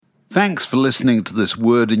Thanks for listening to this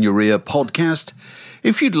Word in Your Ear podcast.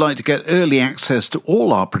 If you'd like to get early access to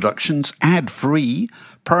all our productions ad-free,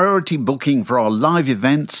 priority booking for our live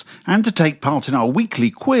events, and to take part in our weekly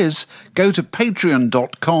quiz, go to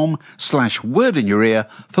patreon.com/wordinyourear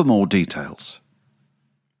for more details.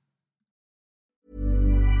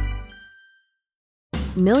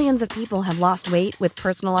 Millions of people have lost weight with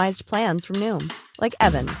personalized plans from Noom. Like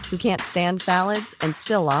Evan, who can't stand salads and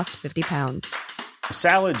still lost 50 pounds.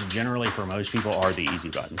 Salads generally for most people are the easy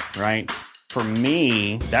button, right? For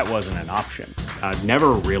me, that wasn't an option. I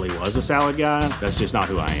never really was a salad guy. That's just not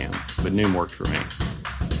who I am. But Noom worked for me.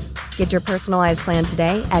 Get your personalized plan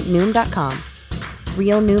today at Noom.com.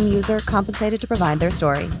 Real Noom user compensated to provide their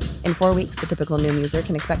story. In 4 weeks, the typical Noom user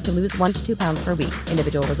can expect to lose 1 to 2 pounds per week.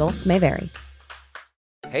 Individual results may vary.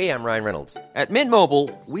 Hey, I'm Ryan Reynolds. At Mint Mobile,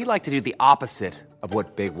 we like to do the opposite of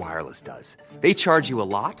what Big Wireless does. They charge you a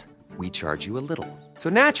lot. We charge you a little. So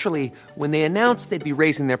naturally, when they announced they'd be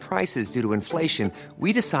raising their prices due to inflation,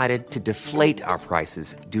 we decided to deflate our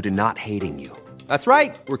prices due to not hating you. That's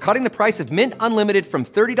right. We're cutting the price of Mint Unlimited from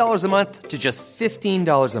 $30 a month to just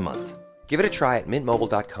 $15 a month. Give it a try at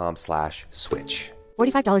mintmobile.com/switch.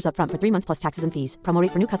 $45 up front for 3 months plus taxes and fees. Promo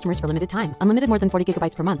rate for new customers for limited time. Unlimited more than 40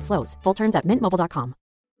 gigabytes per month. Slows full terms at mintmobile.com.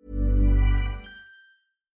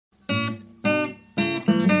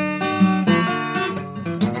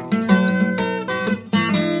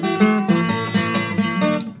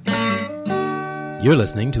 You're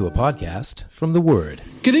listening to a podcast from The Word.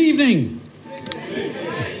 Good evening.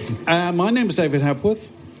 My name is David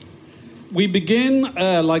Hepworth. We begin,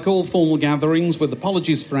 like all formal gatherings, with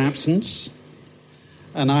apologies for absence.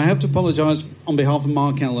 And I have to apologise on behalf of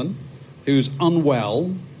Mark Ellen, who's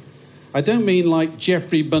unwell. I don't mean like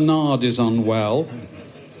Jeffrey Bernard is unwell,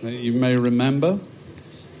 you may remember,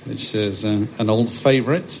 which is an old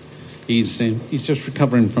favourite. He's just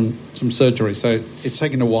recovering from some surgery, so it's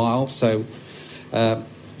taken a while, so...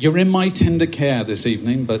 you're in my tender care this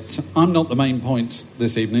evening, but I'm not the main point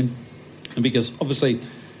this evening, because obviously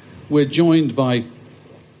we're joined by,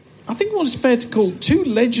 I think what is fair to call, 2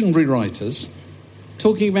 legendary writers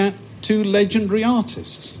talking about 2 legendary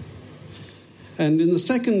artists. And in the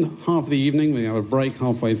second half of the evening, we have a break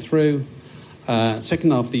halfway through.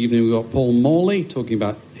 Second half of the evening, we've got Paul Morley talking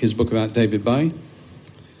about his book about David Bowie.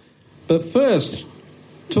 But first,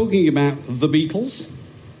 talking about the Beatles,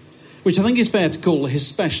 which I think is fair to call his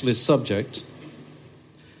specialist subject.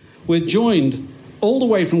 We're joined all the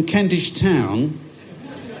way from Kentish Town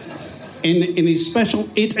in his special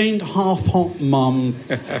It Ain't Half Hot Mum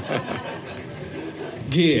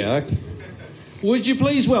gear. Would you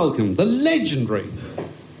please welcome the legendary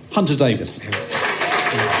Hunter Davies.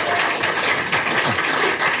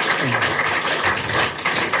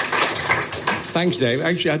 Thanks, Dave.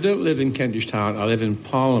 Actually, I don't live in Kentish Town. I live in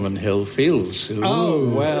Parliament Hill Fields. Ooh. Oh,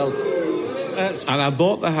 well... And I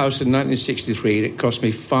bought the house in 1963. It cost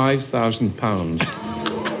me £5,000.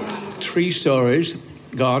 3 stories,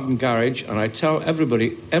 garden, garage, and I tell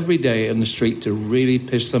everybody every day in the street to really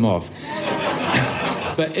piss them off.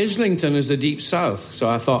 But Islington is the deep south, so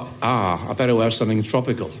I thought, I better wear something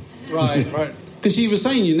tropical. Right. Because you were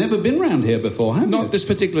saying you've never been round here before, have you? Not this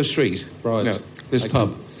particular street. Right. No, this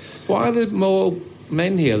pub. Why are there more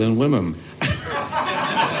men here than women?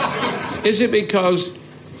 Is it because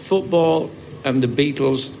football and the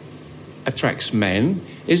Beatles attracts men?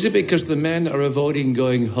 Is it because the men are avoiding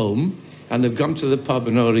going home and they've come to the pub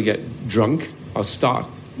in order to get drunk or start?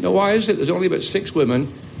 No, why is it? There's only about 6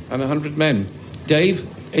 women and 100 men. Dave,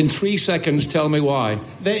 in 3 seconds, tell me why.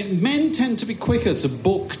 Men tend to be quicker to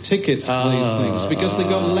book tickets for these things because they've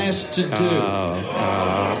got less to do.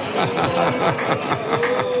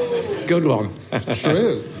 Good one.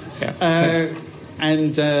 True. Yeah.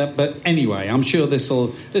 But anyway, I'm sure this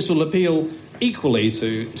will appeal equally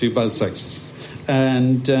to both sexes.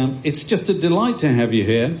 And it's just a delight to have you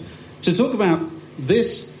here to talk about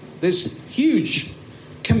this huge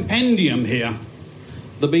compendium here,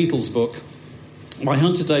 the Beatles book by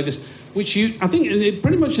Hunter Davies, which I think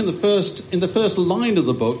pretty much in the first line of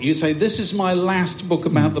the book you say, this is my last book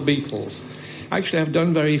about the Beatles. Actually, I've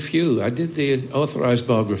done very few. I did the authorised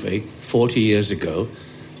biography 40 years ago,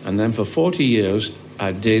 and then for 40 years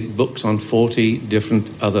I did books on 40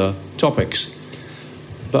 different other topics.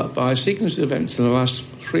 But by a sequence of events in the last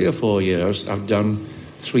 3 or 4 years, I've done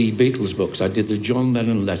 3 Beatles books. I did the John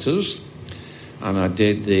Lennon letters, and I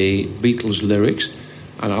did the Beatles lyrics,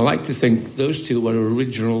 and I like to think those 2 were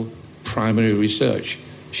original primary research,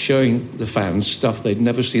 showing the fans stuff they'd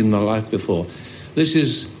never seen in their life before. This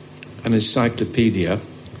is an encyclopedia,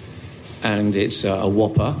 and it's a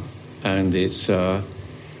whopper, and it's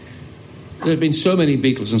There have been so many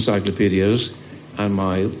Beatles encyclopedias, and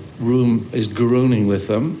my room is groaning with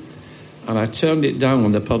them. And I turned it down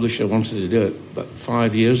when the publisher wanted to do it about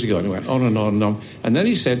 5 years ago, and he went on and on and on. And then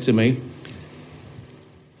he said to me,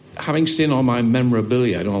 having seen all my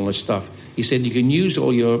memorabilia and all this stuff, he said, you can use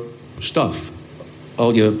all your stuff,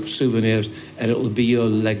 all your souvenirs, and it will be your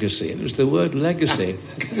legacy. And it was the word legacy.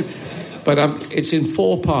 But it's in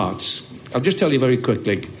 4 parts. I'll just tell you very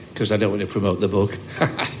quickly, because I don't want to promote the book.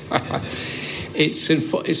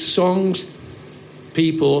 It's songs,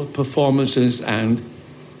 people, performances, and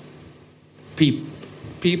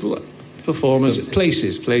people, performers,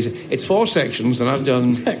 places. It's 4 sections, and I've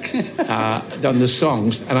done the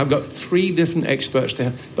songs, and I've got 3 different experts to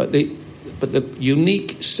have. But the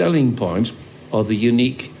unique selling point, or the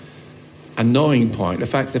unique annoying point, the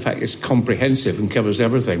fact it's comprehensive and covers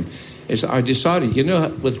everything, is I decided,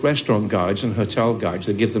 with restaurant guides and hotel guides,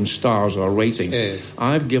 they give them stars or a rating. Yeah.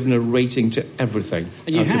 I've given a rating to everything.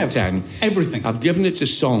 And you have? Of 10. Everything. I've given it to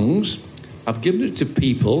songs. I've given it to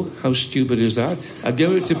people. How stupid is that? I've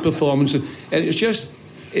given it to performances. And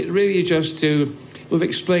we've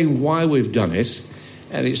explained why we've done it,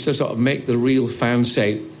 and it's to sort of make the real fan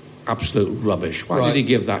say, absolute rubbish. Why did he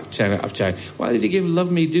give that 10 out of 10? Why did he give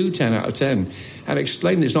Love Me Do 10 out of 10? And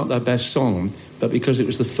explain it's not their best song, but because it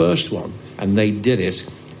was the first one, and they did it,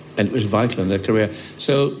 and it was vital in their career.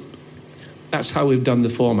 So that's how we've done the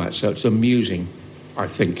format. So it's amusing, I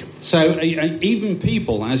think. So even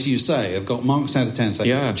people, as you say, have got marks out of 10. So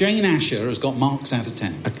yeah. Jane Asher has got marks out of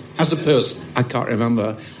 10 as a person. I can't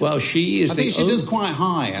remember. Well, she is. I think she does quite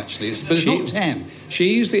high, actually, but it's not 10.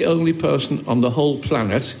 She's the only person on the whole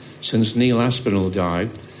planet since Neil Aspinall died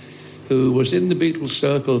who was in the Beatles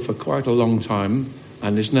circle for quite a long time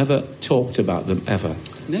and has never talked about them ever.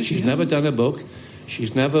 No, she's never done a book.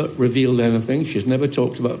 She's never revealed anything. She's never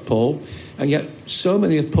talked about Paul. And yet so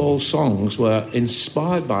many of Paul's songs were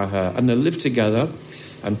inspired by her, and they lived together.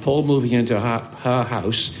 And Paul moving into her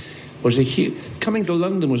house was a huge... Coming to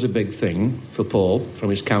London was a big thing for Paul from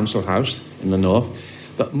his council house in the north.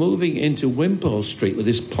 But moving into Wimpole Street with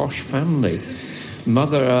his posh family,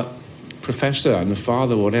 mother a professor and the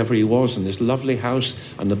father whatever he was, and this lovely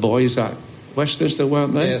house, and the boys at Westminster,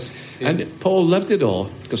 weren't they? Yes. Yeah. And Paul loved it all,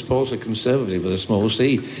 because Paul's a conservative with a small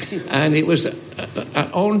c. And it was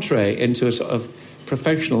an entree into a sort of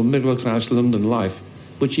professional, middle-class London life,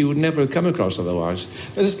 which you would never have come across otherwise.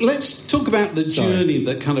 Let's talk about the journey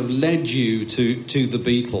that kind of led you to the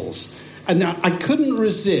Beatles. And I couldn't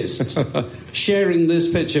resist sharing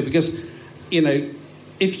this picture because,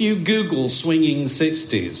 if you Google swinging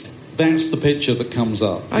 60s, that's the picture that comes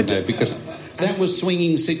up, because that was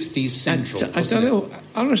swinging 60s central. I don't know.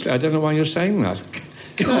 Honestly, I don't know why you're saying that.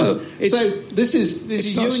 So this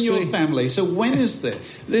is you and your family. So when is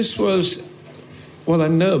this? This was, well, I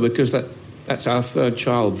know because that's our third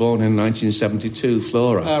child, born in 1972,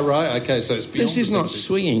 Flora. Oh, right, okay, so it's beyond This is not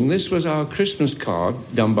swinging. This was our Christmas card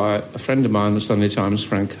done by a friend of mine, the Sunday Times,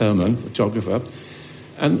 Frank Herman, photographer.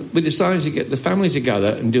 And we decided to get the family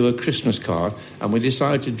together and do a Christmas card, and we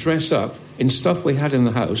decided to dress up in stuff we had in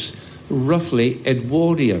the house, roughly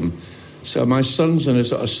Edwardian. So my son's in a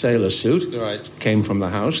sort of sailor suit, right. Came from the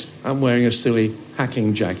house. I'm wearing a silly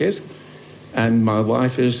hacking jacket, and my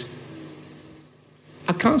wife is...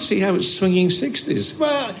 I can't see how it's swinging 60s.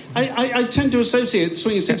 Well, I tend to associate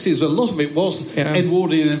swinging 60s, a lot of it was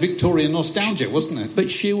Edwardian and Victorian nostalgia, wasn't it?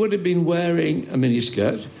 But she would have been wearing a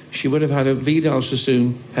miniskirt. She would have had a Vidal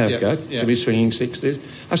Sassoon haircut to be swinging 60s.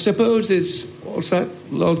 I suppose it's... What's that?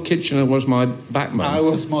 Lord Kitchener was my backman. I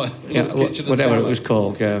was my Lord Kitchener's whatever backman. It was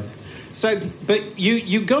called, yeah. So, but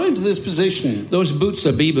you got into this position... Those boots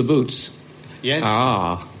are Bieber boots. Yes.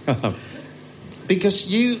 Ah.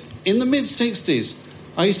 Because in the mid-60s...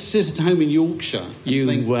 I used to sit at home in Yorkshire. You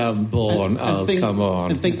weren't born. Come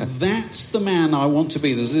on. And think, that's the man I want to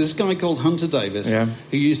be. There's this guy called Hunter Davis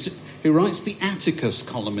who writes the Atticus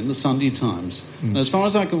column in the Sunday Times. And as far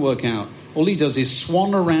as I can work out, all he does is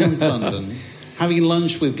swan around London, having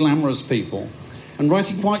lunch with glamorous people, and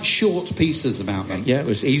writing quite short pieces about them. Yeah, it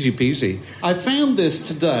was easy peasy. I found this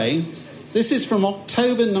today. This is from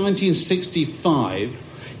October 1965.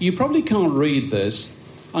 You probably can't read this.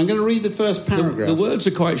 I'm going to read the first paragraph. The words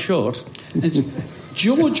are quite short.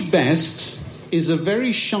 George Best is a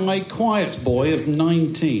very shy, quiet boy of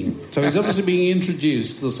 19. So he's obviously being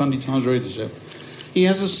introduced to the Sunday Times readership. He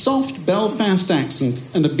has a soft Belfast accent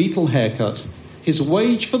and a Beatle haircut. His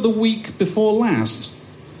wage for the week before last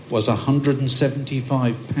was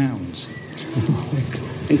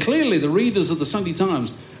 £175. And clearly the readers of the Sunday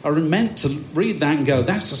Times are meant to read that and go,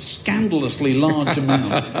 that's a scandalously large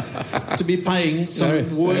amount to be paying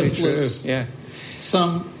some worthless... Yeah.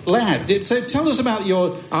 some lad. So tell us about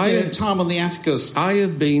your time on the Atticus. I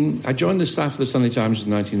joined the staff of the Sunday Times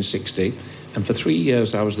in 1960, and for 3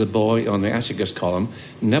 years I was the boy on the Atticus column.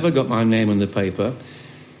 Never got my name in the paper.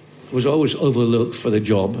 Was always overlooked for the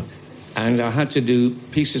job, and I had to do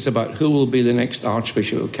pieces about who will be the next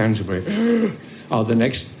Archbishop of Canterbury, or the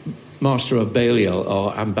next Master of Balliol,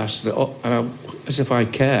 or Ambassador, as if I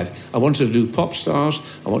cared. I wanted to do pop stars,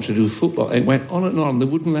 I wanted to do football. It went on and on. They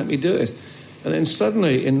wouldn't let me do it. And then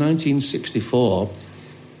suddenly, in 1964,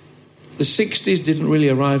 the 60s didn't really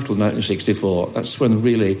arrive till 1964. That's when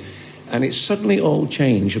really... And it suddenly all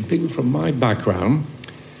changed. And people from my background,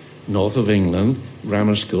 north of England,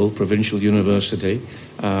 grammar school, provincial university,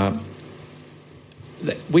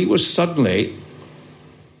 we were suddenly,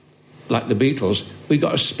 like the Beatles, we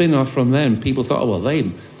got a spin-off from them. People thought, oh, well,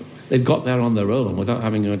 they've got there on their own without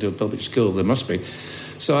having to go to a public school. There must be.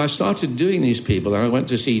 So I started doing these people, and I went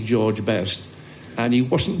to see George Best, and he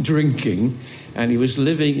wasn't drinking, and he was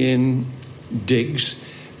living in digs,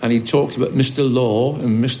 and he talked about Mr. Law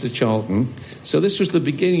and Mr. Charlton. So this was the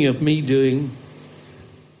beginning of me doing...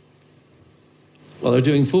 Well, I was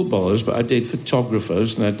doing footballers, but I did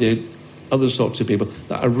photographers, and I did other sorts of people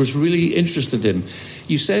that I was really interested in.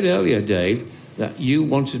 You said earlier, Dave, that you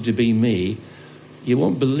wanted to be me. You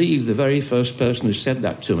won't believe the very first person who said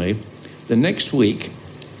that to me. The next week,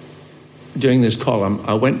 doing this column,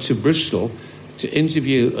 I went to Bristol to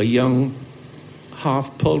interview a young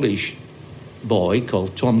half-Polish boy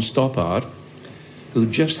called Tom Stoppard, who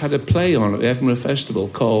just had a play on at the Edinburgh Festival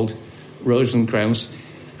called Rosencrantz,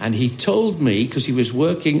 and he told me, because he was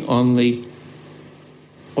working on the...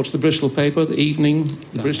 What's the Bristol paper? The Evening?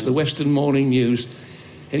 The Western Morning News.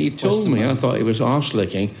 And he told me, I thought he was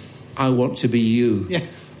arse-licking, I want to be you. Yeah.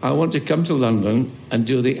 I want to come to London and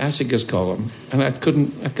do the Atticus column. And I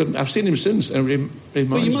couldn't. I've seen him since, and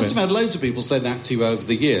Well, you must have had loads of people say that to you over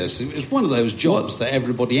the years. It was one of those jobs that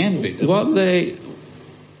everybody envied.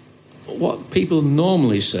 What people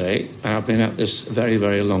normally say, and I've been at this a very,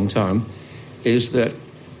 very long time, is that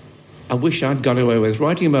I wish I'd got away with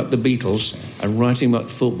writing about the Beatles and writing about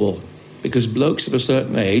football, because blokes of a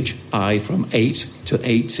certain age, from 8 to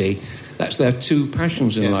 80, that's their two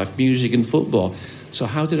passions in life, music and football. So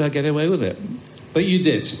how did I get away with it? But you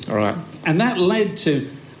did. All right. And that led to...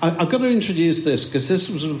 I've got to introduce this, because this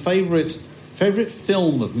was a favourite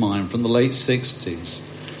film of mine from the late 60s.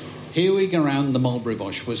 Here We Go Round the Mulberry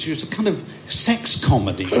Bush, which was a kind of sex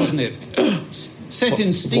comedy, wasn't it? Set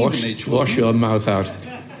in Stevenage. Wash your mouth out.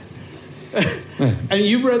 And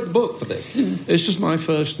you wrote the book for this, didn't you? This was my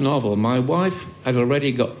first novel. My wife had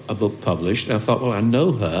already got a book published, and I thought, well, I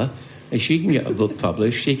know her. If she can get a book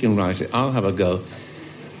published, she can write it. I'll have a go.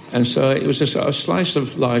 And so it was a sort of slice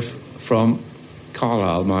of life from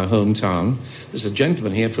Carlisle, my hometown. There's a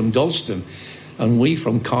gentleman here from Dalston, and we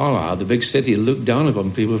from Carlisle, the big city, looked down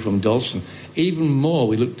upon people from Dalston. Even more,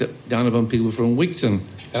 we looked down upon people from Wigton,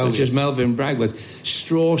 such as Melvyn Bragg, with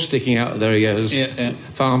straw sticking out of their ears,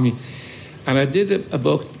 farming. And I did a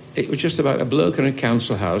book. It was just about a bloke in a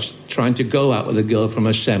council house trying to go out with a girl from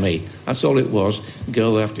a semi. That's all it was,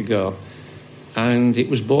 girl after girl. And it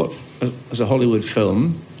was bought as a Hollywood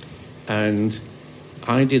film, and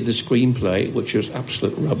I did the screenplay, which was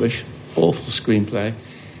absolute rubbish, awful screenplay.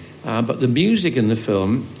 But the music in the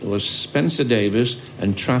film was Spencer Davis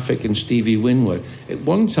and Traffic and Stevie Winwood. At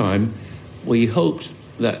one time, we hoped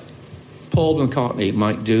that Paul McCartney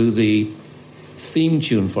might do the theme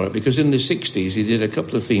tune for it, because in the 60s he did a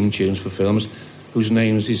couple of theme tunes for films whose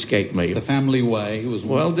names escaped me. The Family Way was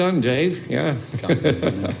one. Well done, Dave. Yeah.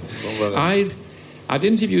 I'd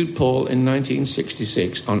interviewed Paul in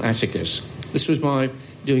 1966 on Atticus. This was my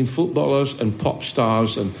doing footballers and pop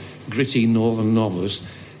stars and gritty northern novels,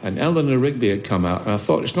 and Eleanor Rigby had come out, and I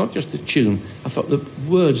thought, it's not just the tune, I thought the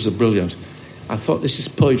words are brilliant. I thought, this is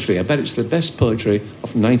poetry. I bet it's the best poetry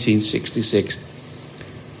of 1966.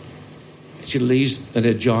 She leaves in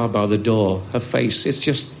a jar by the door. Her face, it's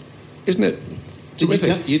just, isn't it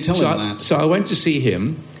terrific? You tell him that. So I went to see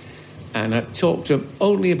him, and I talked to him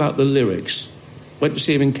only about the lyrics. Went to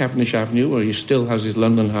see him in Cavendish Avenue, where he still has his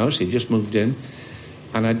London house. He just moved in.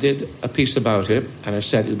 And I did a piece about it, and I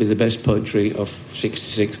said it would be the best poetry of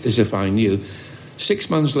 66, as if I knew. 6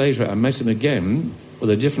 months later, I met him again with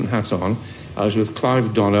a different hat on. I was with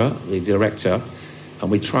Clive Donner, the director,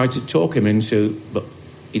 and we tried to talk him into, but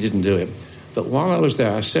he didn't do it. But while I was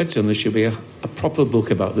there, I said to him there should be a proper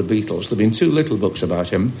book about the Beatles. There have been 2 little books about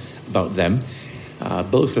them,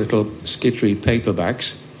 both little skittery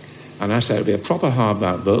paperbacks. And I said it would be a proper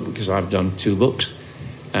hardback book, because I've done 2 books.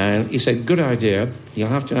 And he said, good idea, you'll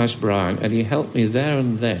have to ask Brian. And he helped me there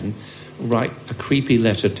and then write a creepy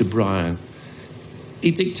letter to Brian.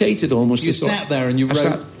 he dictated almost. You sat there and you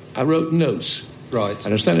wrote... I wrote notes. Right.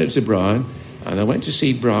 And I sent it to Brian, and I went to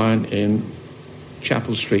see Brian in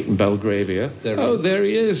Chapel Street in Belgravia. There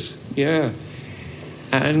he is. Yeah.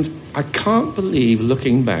 And I can't believe,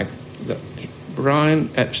 looking back, that Brian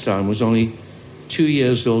Epstein was only 2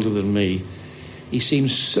 years older than me. He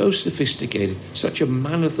seemed so sophisticated, such a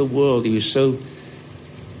man of the world. He was so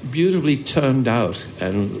beautifully turned out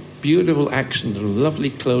and beautiful accent and lovely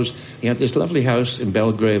clothes. He had this lovely house in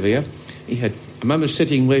Belgravia. I remember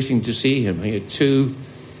sitting waiting to see him. He had 2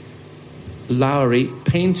 Lowry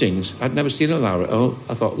paintings. I'd never seen a Lowry.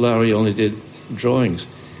 I thought Lowry only did drawings.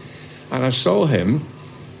 And I saw him,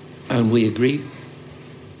 and we agreed.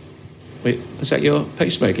 Wait, is that your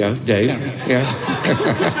pacemaker, Dave? Yeah.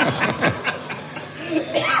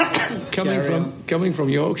 Coming from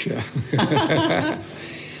Yorkshire.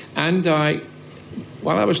 And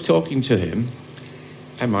while I was talking to him,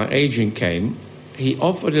 and my agent came, he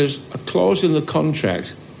offered us a clause in the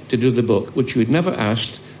contract to do the book, which we'd never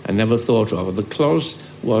asked and never thought of. The clause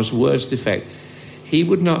was words to effect: he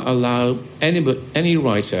would not allow any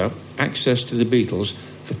writer access to the Beatles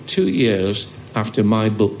for 2 years after my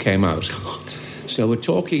book came out. God. So we're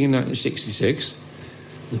talking in 1966.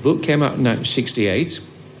 The book came out in 1968.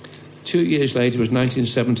 2 years later was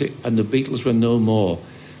 1970, and the Beatles were no more.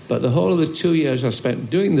 But the whole of the 2 years I spent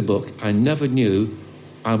doing the book, I never knew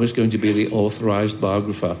I was going to be the authorised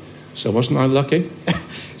biographer. So wasn't I lucky?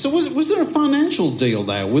 So was there a financial deal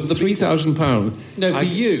there with the £3,000? No, for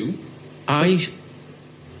you?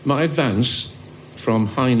 My advance from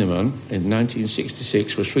Heinemann in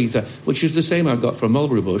 1966 was £3,000, which is the same I got from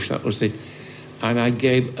Mulberry Bush. That was and I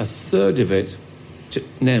gave a third of it to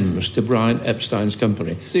NEMS, to Brian Epstein's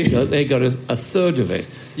company. So they got a third of it.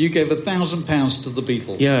 You gave £1,000 to the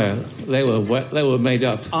Beatles. Yeah, they were made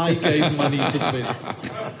up. I gave money to the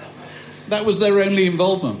Beatles. That was their only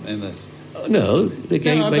involvement in this. No, they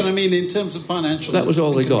gave. No, but I mean, in terms of financial, that was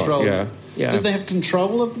all they control. got. Yeah. Did they have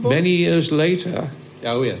control of the book? Many years later.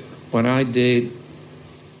 Oh yes. When I did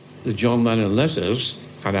the John Lennon letters,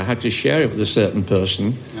 and I had to share it with a certain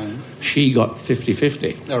person, she got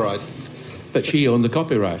 50-50. All right. But she owned the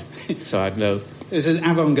copyright, so I'd know. It's an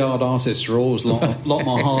avant-garde artists are always a lot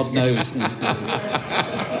more hard-nosed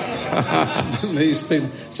than these people.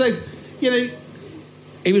 So,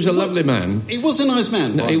 he was a lovely man. He was a nice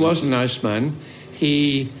man. No, he was a nice man.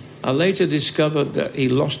 I later discovered that he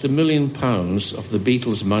lost £1 million of the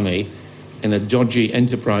Beatles' money in a dodgy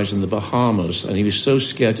enterprise in the Bahamas, and he was so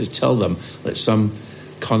scared to tell them that some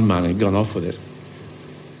con man had gone off with it.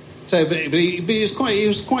 So, but he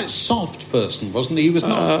was quite soft person, wasn't he? He was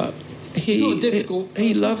not. Not difficult.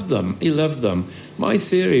 He loved them. He loved them. My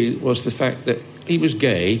theory was the fact that he was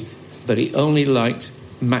gay, but he only liked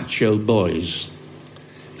macho boys.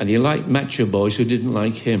 And he liked macho boys who didn't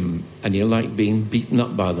like him, and he liked being beaten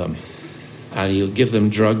up by them. And he'll give them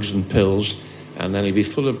drugs and pills, and then he'd be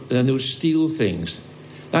then they would steal things.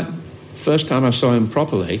 That first time I saw him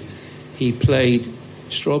properly, he played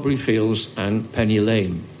Strawberry Fields and Penny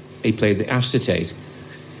Lane. He played the acetate,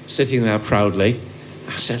 sitting there proudly.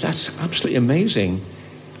 I said, that's absolutely amazing.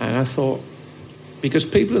 And I thought, because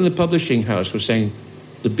people in the publishing house were saying,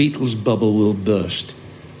 the Beatles bubble will burst.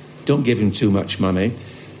 Don't give him too much money.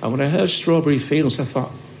 And when I heard Strawberry Fields, I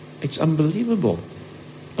thought, it's unbelievable.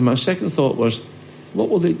 And my second thought was, what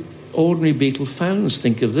will the ordinary Beatle fans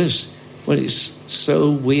think of this when it's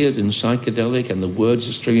so weird and psychedelic and the words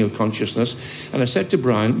are stream of consciousness? And I said to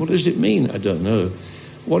Brian, what does it mean? I don't know.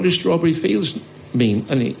 What does Strawberry Fields mean?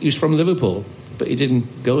 And he was from Liverpool, but he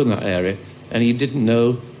didn't go in that area, and he didn't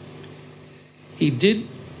know. He did.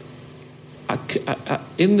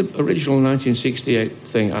 In the original 1968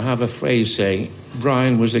 thing, I have a phrase saying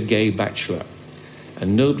Brian was a gay bachelor,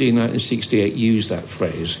 and nobody in 1968 used that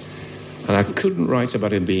phrase. And I couldn't write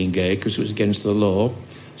about him being gay because it was against the law.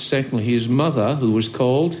 Secondly, his mother, who was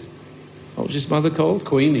called... What was his mother called?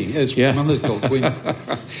 Queenie. His mother's called Queenie.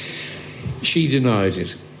 She denied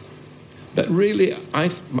it. But really,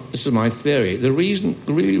 this is my theory, the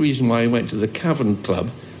reason why I went to the Cavern Club,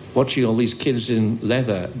 watching all these kids in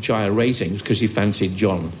leather gyrating, because he fancied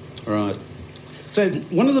John. Right. So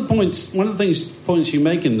one of the points you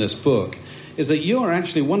make in this book is that you are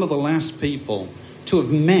actually one of the last people to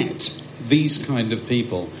have met these kind of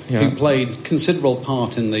people who played considerable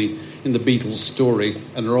part in the Beatles story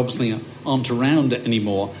and are obviously aren't around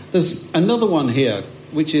anymore. There's another one here,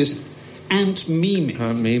 which is Aunt Mimi.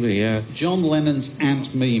 Aunt Mimi, yeah. John Lennon's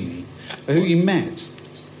Aunt Mimi, who you met.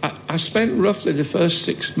 I spent roughly the first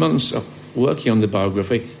 6 months of working on the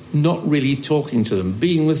biography not really talking to them,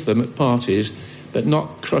 being with them at parties, but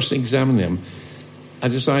not cross-examining them. I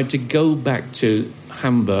decided to go back to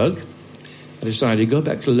Hamburg. I decided to go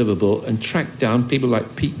back to Liverpool and track down people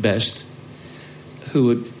like Pete Best, who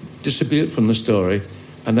had disappeared from the story,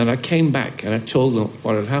 and then I came back and I told them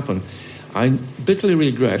what had happened. I bitterly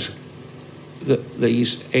regret that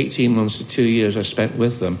these 18 months to 2 years I spent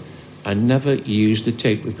with them, I never used the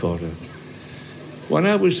tape recorder. When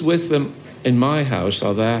I was with them in my house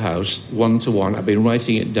or their house, one-to-one, I've been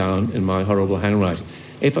writing it down in my horrible handwriting.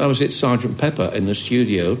 If I was at Sgt. Pepper in the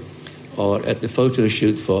studio or at the photo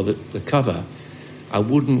shoot for the cover, I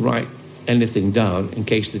wouldn't write anything down in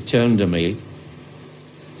case they turned to me.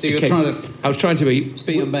 So I was trying to be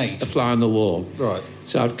a mate. A fly on the wall. Right.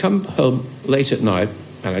 So I'd come home late at night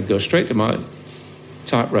and I'd go straight to my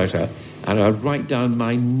typewriter and I'd write down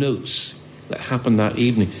my notes that happened that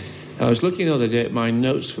evening. I was looking the other day at my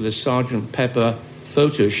notes for the Sgt. Pepper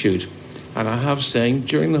photo shoot, and I have saying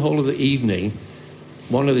during the whole of the evening,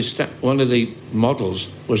 one of the models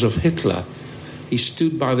was of Hitler. He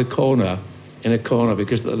stood by the corner, in a corner,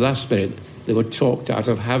 because at the last minute they were talked out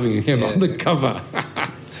of having him on the cover.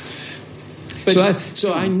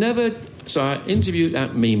 So I interviewed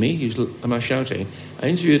Aunt Mimi, am I shouting? I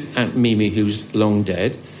interviewed Aunt Mimi, who's long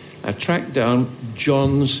dead. I tracked down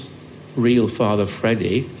John's real father,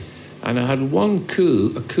 Freddie, and I had a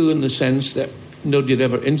coup in the sense that nobody had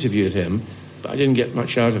ever interviewed him, but I didn't get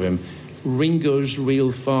much out of him. Ringo's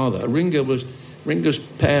real father. Ringo's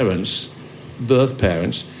parents, birth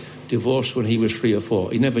parents, divorced when he was 3 or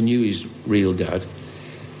 4. He never knew his real dad,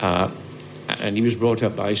 and he was brought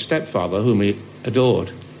up by his stepfather, whom he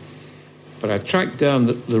adored. But I tracked down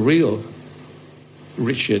the real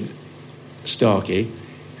Richard Starkey,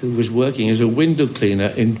 who was working as a window cleaner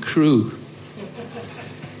in Crewe.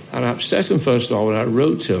 And I upset him first of all when I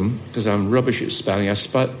wrote to him, because I'm rubbish at spelling. I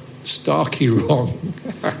spelled Starkey wrong.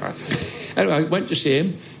 Anyway, I went to see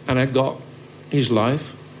him, and I got his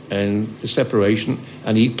life and the separation,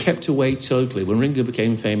 and he kept away totally. When Ringo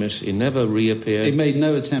became famous, he never reappeared. He made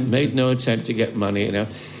no attempt to get money.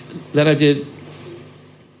 Then I did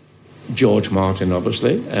George Martin,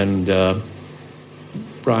 obviously, and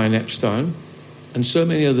Brian Epstein, and so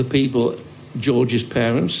many other people, George's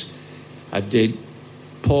parents. I did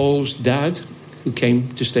Paul's dad, who came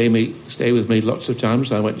to stay with me lots of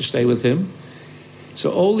times. I went to stay with him.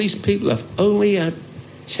 So all these people, I've only had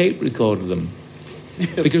tape recorded them.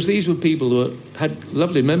 Yes. Because these were people who had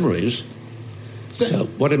lovely memories. So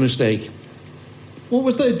what a mistake. What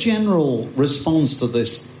was their general response to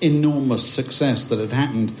this enormous success that had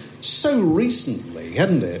happened so recently,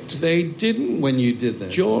 hadn't it? They didn't. When you did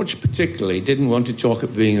this. George particularly didn't want to talk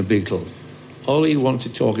about being a Beatle. All he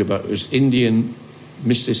wanted to talk about was Indian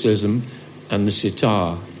mysticism and the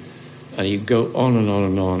sitar. And he'd go on and on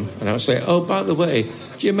and on. And I would say, oh, by the way,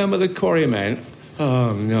 do you remember the Quarrymen?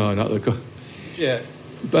 Oh, no, not the Quarrymen. Yeah.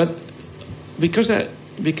 But because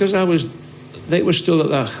they were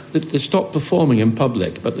still at they stopped performing in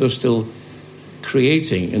public, but they were still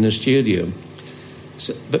creating in the studio.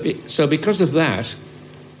 So because of that,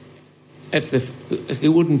 if they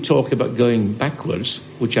wouldn't talk about going backwards,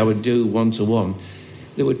 which I would do one-to-one,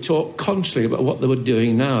 they would talk constantly about what they were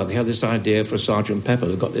doing now. They had this idea for Sgt. Pepper.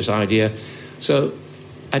 They got this idea. So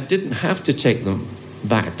I didn't have to take them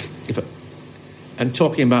back. And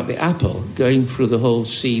talking about the apple, going through the whole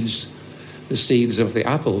seeds of the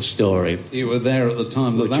apple story. You were there at the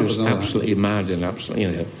time which was absolutely mad and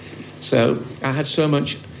absolutely, So I had so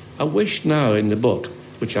much. I wish now in the book,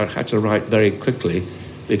 which I had to write very quickly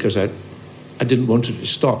because I didn't want it to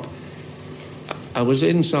stop. I was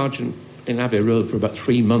in Abbey Road for about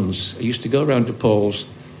 3 months. I used to go around to Paul's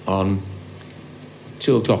on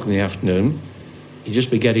 2 o'clock in the afternoon. He'd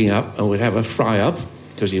just be getting up and we'd have a fry-up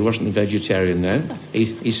because he wasn't a vegetarian then.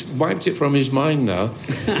 He's wiped it from his mind now.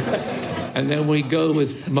 And then we go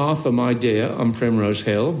with Martha, my dear, on Primrose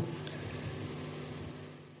Hill.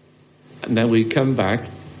 And then we'd come back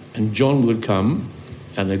and John would come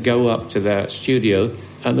and they'd go up to their studio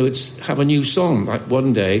and they would have a new song. Like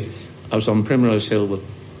one day I was on Primrose Hill with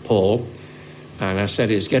Paul and I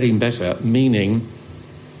said it's getting better, meaning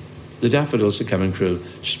the daffodils are coming through,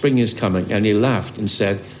 spring is coming. And he laughed and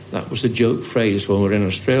said that was the joke phrase when we were in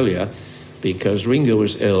Australia because Ringo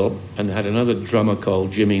was ill and had another drummer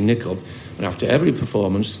called Jimmy Nicol. And after every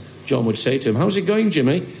performance, John would say to him, how's it going,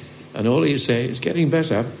 Jimmy? And all he'd say, it's getting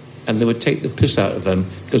better. And they would take the piss out of him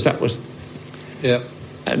because that was... Yeah.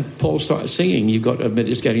 And Paul started singing, you've got to admit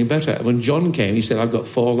it's getting better. And when John came, he said, I've got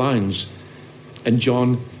 4 lines. And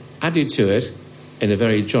John added to it in a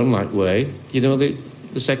very John-like way. You know the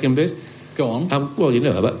second bit? Go on. Well, you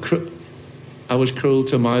know, I was cruel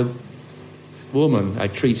to my woman. I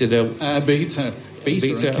treated her... Beat her.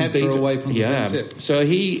 Beta and kept her away from the tip. So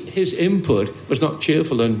his input was not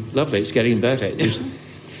cheerful and lovely. It's getting better.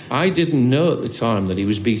 I didn't know at the time that he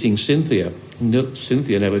was beating Cynthia. No,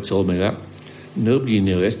 Cynthia never told me that. Nobody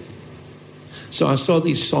knew it. So I saw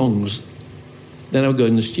these songs. Then I would go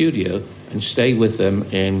in the studio and stay with them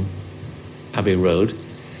in Abbey Road.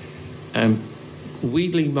 And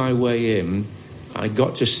wheedling my way in, I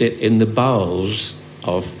got to sit in the bowels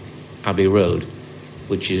of Abbey Road,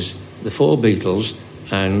 which is the four Beatles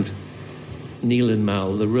and Neil and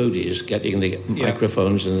Mal, the roadies, getting the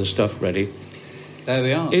microphones and the stuff ready. There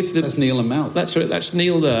they are. That's Neil and Mal. That's right. That's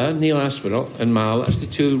Neil there, Neil Aspinall and Mal. That's the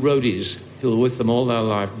two roadies who were with them all their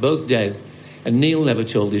life, both dead. And Neil never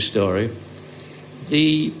told his story.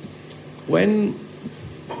 When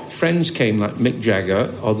friends came, like Mick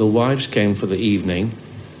Jagger, or the wives came for the evening,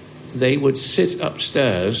 they would sit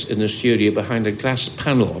upstairs in the studio behind a glass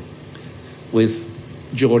panel with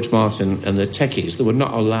George Martin and the techies. They were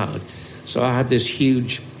not allowed. So I had this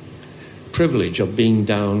huge privilege of being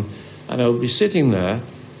down, and I would be sitting there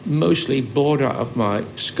mostly bored out of my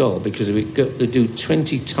skull because they do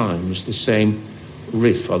 20 times the same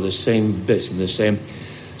riff or the same bit and the same.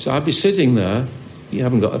 So I'd be sitting there, you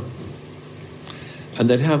haven't got a... And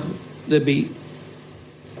they'd be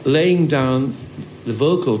laying down the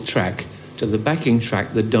vocal track to the backing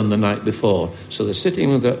track they'd done the night before. So they're sitting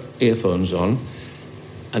with the earphones on,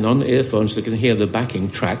 and on the earphones they can hear the backing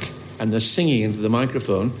track, and they're singing into the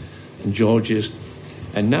microphone, and George is...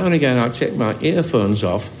 And now and again I'd take my earphones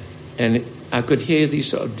off, and I could hear these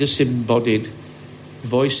sort of disembodied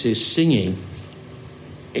voices singing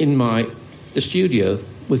in the studio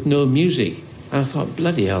with no music. And I thought,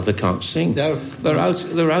 bloody hell, they can't sing. No. They're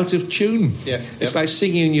out of tune. Yeah. It's like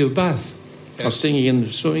singing in your bath or singing in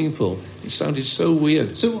the swimming pool. It sounded so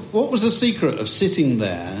weird. So what was the secret of sitting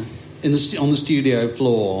there on the studio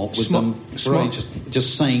floor with them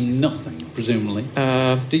just saying nothing, presumably?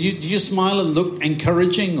 Did you smile and look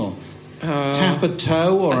encouraging or tap a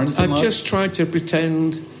toe or anything I just tried to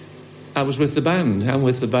pretend I was with the band. I'm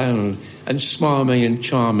with the band, and smarmy and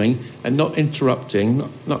charming and not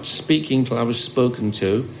interrupting, not speaking till I was spoken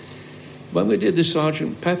to. When we did the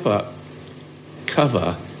Sgt. Pepper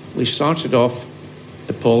cover, we started off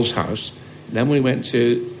at Paul's house, then we went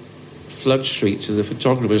to Flood Street to the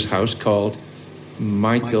photographer's house called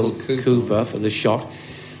Michael Cooper for the shot.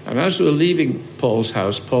 And as we were leaving Paul's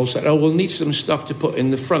house, Paul said, we'll need some stuff to put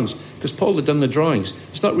in the front, because Paul had done the drawings.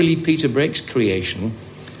 It's not really Peter Brake's creation.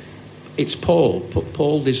 It's Paul.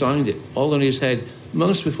 Paul designed it, all in his head.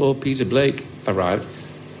 Months before Peter Blake arrived,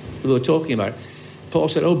 we were talking about it. Paul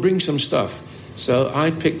said, bring some stuff. So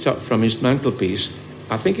I picked up from his mantelpiece,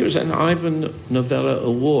 I think it was an Ivan Novello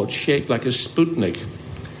award, shaped like a Sputnik.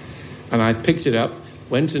 And I picked it up,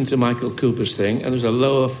 went into Michael Cooper's thing, and there was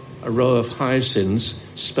a row of hyacinths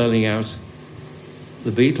spelling out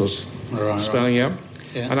the Beatles. Spelling out.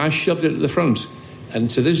 Yeah. And I shoved it at the front. And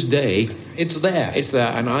to this day... It's there,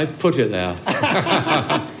 and I put it there.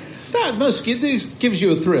 That gives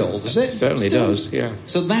you a thrill, does it? It certainly does, yeah.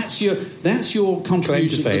 So that's your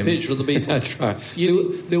contribution to the picture of the Beatles. That's right.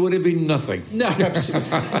 There would have been nothing. No, absolutely.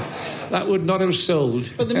 That would not have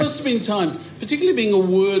sold. But there must have been times, particularly being a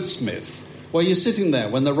wordsmith, where you're sitting there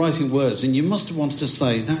when they're writing words, and you must have wanted to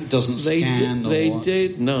say, that doesn't scan. They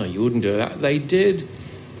did. No, you wouldn't do that. They did.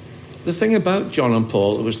 The thing about John and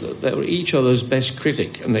Paul was that they were each other's best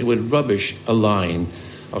critic, and they would rubbish a line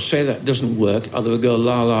or say that doesn't work, or they would go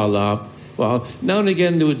la la la. Well, now and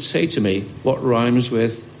again they would say to me, what rhymes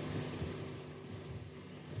with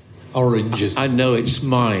oranges? I know it's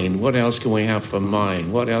mine. What else can we have for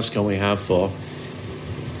mine? What else can we have for...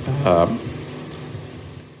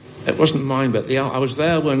 it wasn't mine, but I was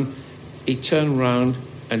there when he turned round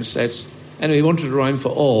and said... Anyway, he wanted to rhyme for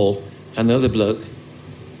all, and the other bloke,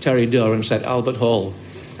 Terry Doran, said Albert Hall,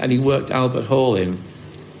 and he worked Albert Hall in.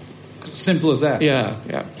 Simple as that.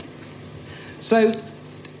 Yeah. So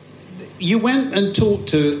you went and talked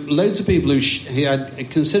to loads of people who had a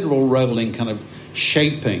considerable role in kind of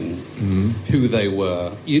shaping who they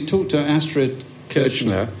were. You talked to Astrid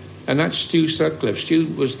Kirchner. And that's Stu Sutcliffe. Stu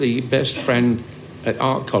was the best friend at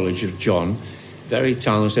Art College of John. Very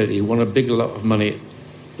talented. He won a big lot of money at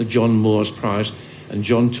the John Moores Prize. And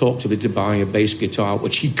John talked him into buying a bass guitar,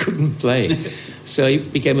 which he couldn't play. So he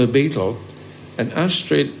became a Beatle. And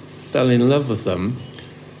Astrid fell in love with them.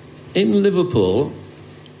 In Liverpool,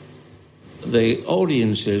 the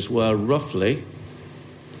audiences were roughly,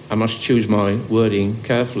 I must choose my wording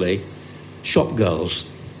carefully, shop girls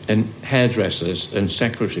and hairdressers and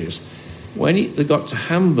secretaries. When they got to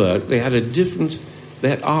Hamburg, they had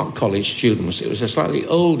art college students. It was a slightly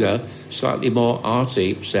older, slightly more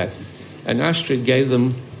arty set. And Astrid gave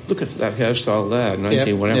them, look at that hairstyle there,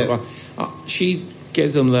 19 whatever. She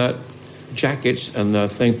gave them their jackets and their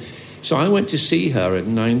thing. So I went to see her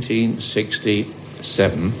in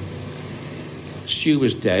 1967. Stu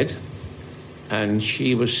was dead, and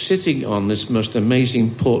she was sitting on this most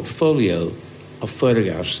amazing portfolio of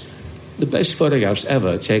photographs. The best photographs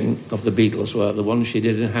ever taken of the Beatles were the ones she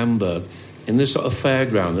did in Hamburg, in this sort of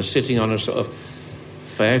fairground. They're sitting on a sort of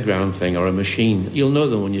fairground thing or a machine. You'll know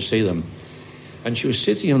them when you see them. And she was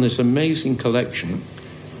sitting on this amazing collection,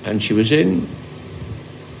 and she was in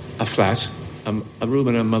a flat, a room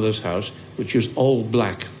in her mother's house, which was all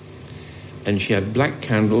black. And she had black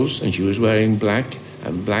candles, and she was wearing black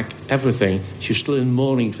and black everything. She was still in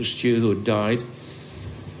mourning for Stu, who had died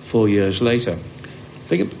 4 years later.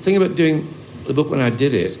 Think about doing the book when I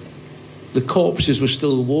did it. The corpses were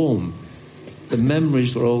still warm. The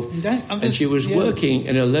memories were all... And she was working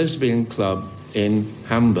in a lesbian club in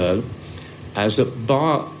Hamburg as a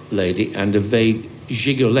bar lady and a vague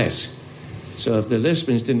gigolette. So if the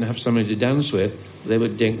lesbians didn't have somebody to dance with, they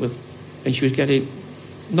would dink with... And she was getting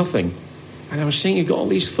nothing. And I was saying, you got all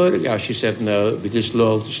these photographs. She said, no, it'd be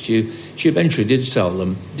disloyal to Stu. She eventually did sell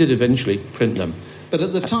them, did eventually print them. But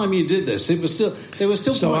at the time you did this, they were still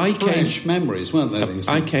quite fresh memories, weren't they?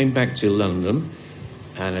 I came back to London,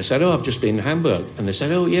 and I said, I've just been in Hamburg. And they said,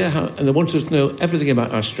 and they wanted to know everything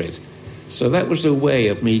about Astrid. So that was a way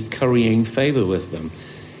of me currying favour with them.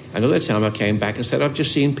 Another time I came back and said, I've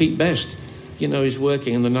just seen Pete Best. You know, he's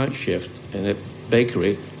working in the night shift in a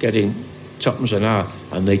bakery, getting tuppence an hour,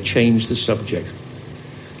 and they changed the subject.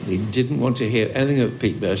 They didn't want to hear anything of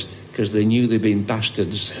Pete Best because they knew they'd been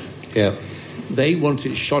bastards. Yeah. They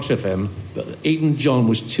wanted a shot of him, but even John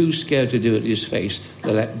was too scared to do it to his face.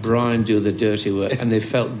 They let Brian do the dirty work, and they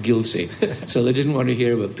felt guilty. So they didn't want to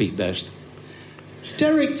hear about Pete Best.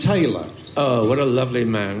 Derek Taylor. Oh, what a lovely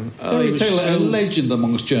man. Derek Taylor, a legend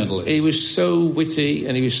amongst journalists. He was so witty,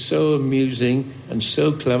 and he was so amusing and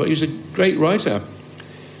so clever. He was a great writer.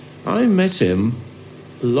 I met him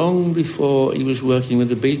long before he was working with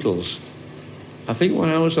the Beatles. I think when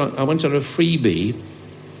I went on a freebie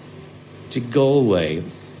to Galway,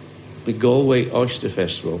 the Galway Oyster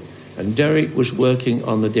Festival, and Derek was working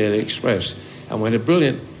on the Daily Express, and we had a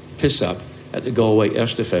brilliant piss-up at the Galway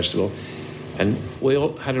Oyster Festival, and we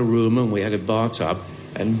all had a room and we had a bar tub,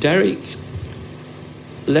 and Derek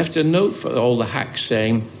left a note for all the hacks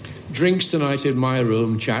saying, drinks tonight in my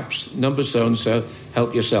room, chaps, number so-and-so,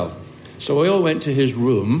 help yourself. So we all went to his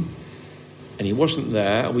room, and he wasn't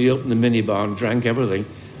there. We opened the minibar and drank everything.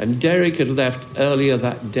 And Derek had left earlier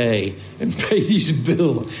that day and paid his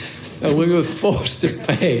bill. And we were forced to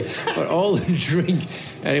pay for all the drink.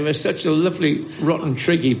 And it was such a lovely, rotten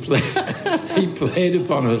trick he played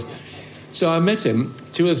upon us. So I met him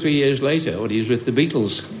 2 or 3 years later when he was with the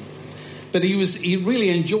Beatles. But he really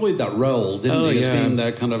enjoyed that role, didn't he? As being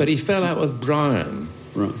that kind of... But he fell out with Brian.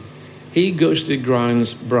 Right. He ghosted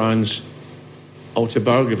Brian's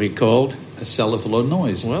autobiography called... A Cellar Full of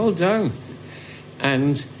Noise. Well done.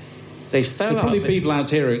 And they fell out. There are probably people out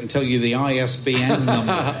here who can tell you the ISBN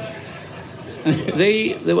number.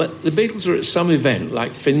 The Beatles were at some event,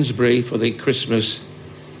 like Finsbury for the Christmas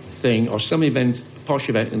thing, or some event, posh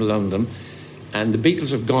event in London, and the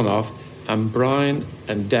Beatles have gone off, and Brian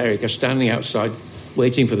and Derek are standing outside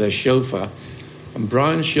waiting for their chauffeur, and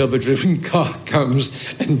Brian's chauffeur-driven car comes,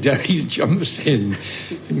 and Derek jumps in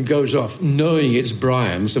and goes off, knowing it's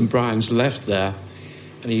Brian's, and Brian's left there,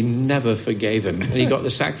 and he never forgave him. And he got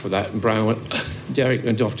the sack for that, and Derek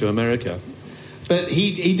went off to America. But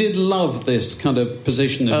he did love this kind of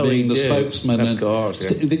position of being the spokesman. Of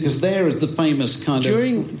course, yeah. Because there is the famous kind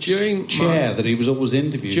during chair that he was always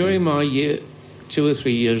interviewed. During my 2 or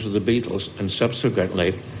 3 years with the Beatles, and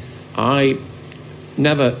subsequently, I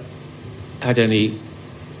never had any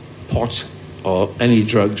pot or any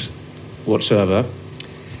drugs whatsoever.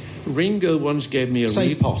 Ringo once gave me a...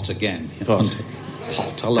 Say pot again. Pot.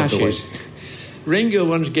 Pot, I love the way. Ringo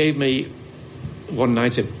once gave me, one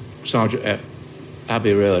night at Sergeant at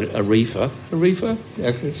Abbey Road, a reefer. A reefer?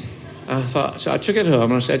 Yeah, Chris. So I took it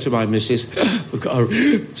home and I said to my missus, we've got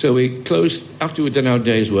a... So we closed, after we'd done our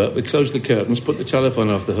day's work, we closed the curtains, put the telephone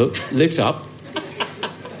off the hook, lit up,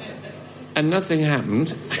 and nothing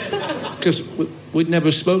happened, because we'd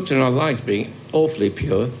never smoked in our life, being awfully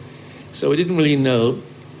pure. So we didn't really know.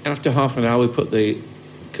 After half an hour, we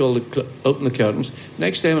opened the curtains.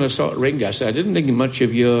 Next day when I saw Ringo, I said, I didn't think much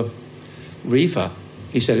of your reefer.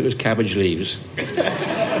 He said it was cabbage leaves.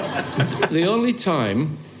 The only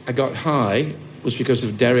time I got high was because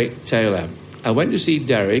of Derek Taylor. I went to see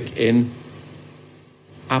Derek in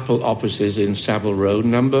Apple offices in Savile Row,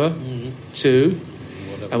 number 2.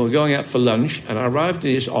 and we're going out for lunch, and I arrived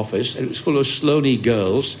in his office, and it was full of Sloaney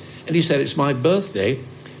girls, and he said, "It's my birthday.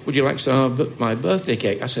 Would you like some of my birthday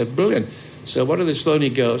cake?" I said, "Brilliant." So one of the Sloaney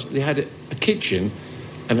girls, they had a kitchen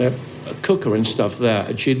and a cooker and stuff there,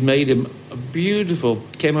 and she'd made him a beautiful,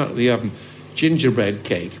 came out of the oven, gingerbread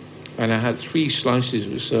cake, and I had 3 slices.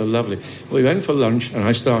 It was so lovely. We went for lunch, and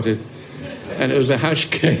I started, and it was a hash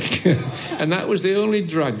cake, and that was the only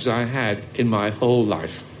drugs I had in my whole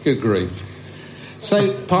life. Good grief.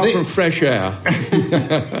 So, apart from fresh air.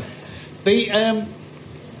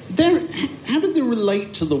 How did they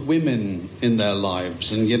relate to the women in their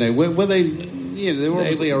lives? And, were they, they were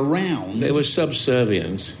obviously around. They were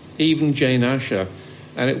subservient, even Jane Asher.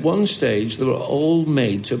 And at one stage, they were all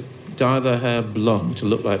made to dye their hair blonde to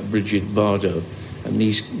look like Bridget Bardot. And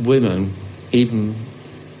these women even...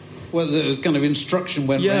 Well, there was kind of instruction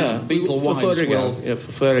went round. Beetle wives.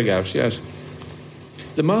 For photographs, yes.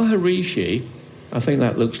 The Maharishi, I think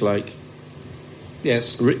that looks like...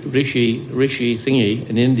 Yes. Rishi thingy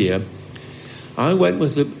in India. I went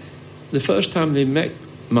with the first time they met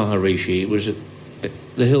Maharishi was at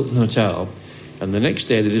the Hilton Hotel, and the next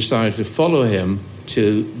day they decided to follow him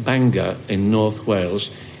to Bangor in North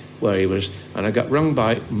Wales, where he was, and I got rung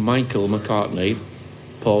by Michael McCartney,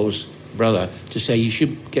 Paul's brother, to say, "You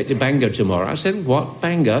should get to Bangor tomorrow." I said, "What,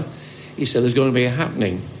 Bangor?" He said, "There's going to be a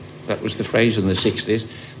happening." That was the phrase in the 60s.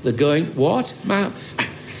 They're going, "What?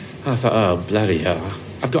 I thought, oh, bloody hell.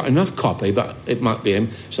 I've got enough copy, but it might be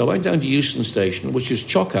him. So I went down to Euston Station, which was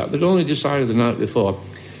chock-up. They'd only decided the night before.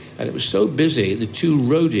 And it was so busy, the 2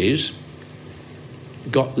 roadies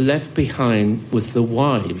got left behind with the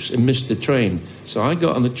wives and missed the train. So I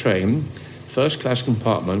got on the train, first-class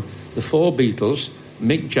compartment, the 4 Beatles,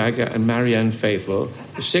 Mick Jagger and Marianne Faithfull,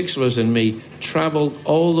 the 6 of us and me, travelled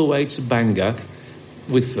all the way to Bangor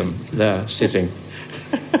with them there, sitting.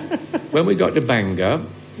 When we got to Bangor...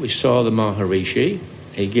 we saw the Maharishi.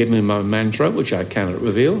 He gave me my mantra, which I cannot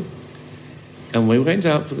reveal. And we went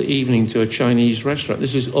out for the evening to a Chinese restaurant.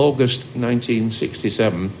 This is August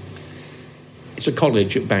 1967. It's a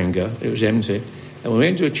college at Bangor. It was empty. And we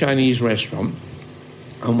went to a Chinese restaurant,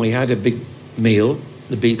 and we had a big meal,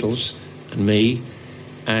 the Beatles and me,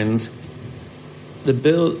 and the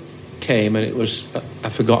bill came, and it was,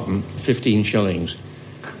 I've forgotten, 15 shillings.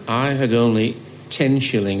 I had only 10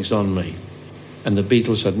 shillings on me. And the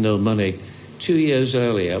Beatles had no money. 2 years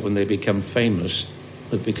earlier, when they become famous,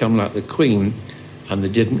 they'd become like the Queen, and they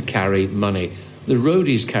didn't carry money. The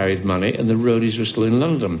roadies carried money, and the roadies were still in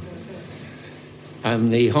London.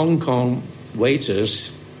 And the Hong Kong waiters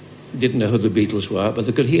didn't know who the Beatles were, but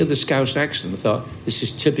they could hear the Scouse accent and thought, this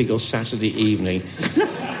is typical Saturday evening.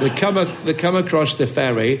 They come across the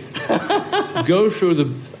ferry, go through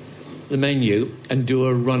the menu, and do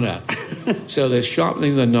a runner. So they're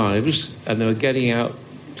sharpening the knives, and they were getting out,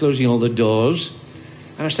 closing all the doors.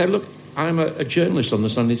 And I said, look, I'm a journalist on the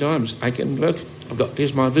Sunday Times. I can, look,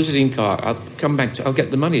 here's my visiting card. I'll come back, I'll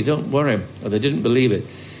get the money, don't worry. And they didn't believe it.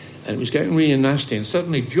 And it was getting really nasty. And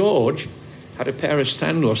suddenly George had a pair of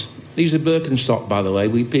sandals. These are Birkenstock, by the way.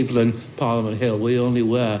 We people in Parliament Hill, we only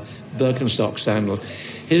wear Birkenstock sandals.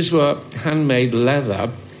 His were handmade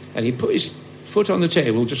leather, and he put his foot on the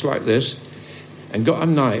table just like this, and got a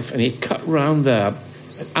knife, and he cut round there,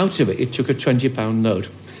 and out of it he took a £20 note.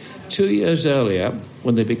 2 years earlier,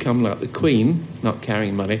 when they become like the Queen, not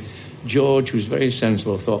carrying money, George was very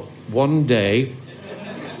sensible, thought, one day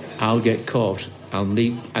I'll get caught, and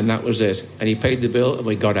that was it. And he paid the bill, and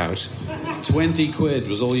we got out. 20 quid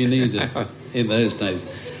was all you needed in those days.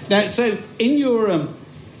 Now, so in your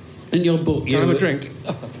book, can I have a drink?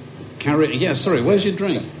 Where's your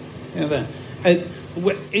drink? Yeah, there.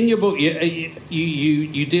 In your book,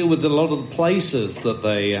 you deal with a lot of the places that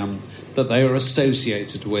they are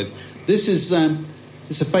associated with. This is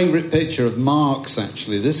it's a favourite picture of Mark's,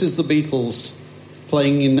 actually. This is the Beatles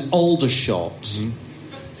playing in Aldershot.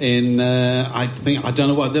 Mm-hmm. I don't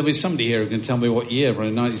know what, there'll be somebody here who can tell me what year,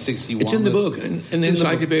 probably 1961. It's in the book, in the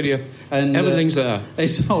encyclopedia. And everything's there.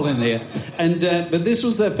 It's all in here. And but this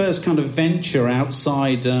was their first kind of venture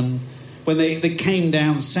outside. When they came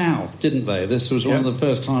down south, didn't they? This was one of the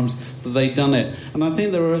first times that they'd done it. And I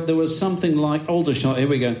think there was something like Aldershot, here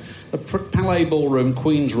we go, the Palais Ballroom,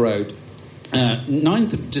 Queen's Road,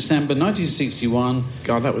 9th of December 1961.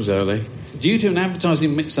 God, that was early. Due to an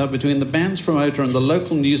advertising mix-up between the band's promoter and the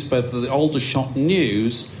local newspaper, the Aldershot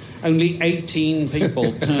News, only 18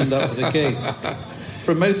 people turned up for the gig.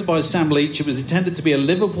 Promoted by Sam Leach, it was intended to be a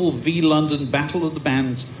Liverpool v London Battle of the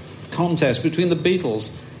Bands contest between the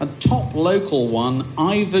Beatles and top local one,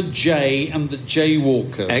 Ivor J and the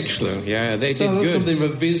Jaywalkers. Excellent, yeah, they did good. So that's good. something of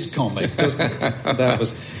a Viz comic, doesn't it? That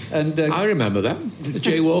was. And I remember that. The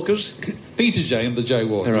Jaywalkers. Peter J and the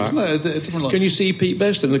Jaywalkers. Right. No, different lot. Can you see Pete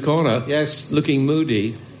Best in the corner? Yes. Looking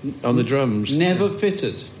moody on the drums. Never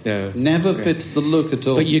fitted. Yeah. Never fitted the look at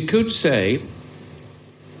all. But you could say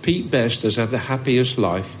Pete Best has had the happiest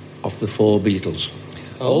life of the four Beatles.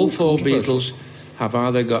 All four Beatles have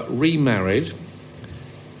either got remarried,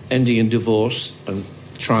 ending in divorce and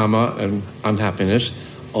trauma and unhappiness,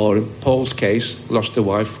 or in Paul's case, lost a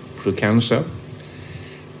wife through cancer.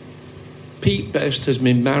 Pete Best has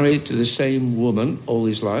been married to the same woman all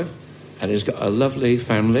his life and has got a lovely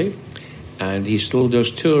family, and he still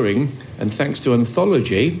does touring, and thanks to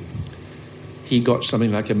Anthology, he got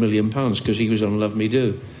something like £1 million because he was on Love Me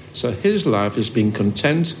Do. So his life has been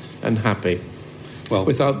content and happy, well,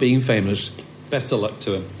 without being famous. Best of luck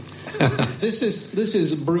to him. This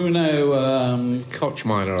is Bruno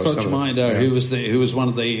Kochmeyer, who was one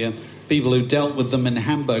of the people who dealt with them in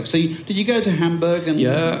Hamburg. So did you go to Hamburg? And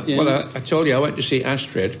well, I told you I went to see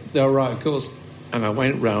Astrid. Oh, right, of course. And I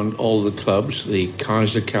went round all the clubs, the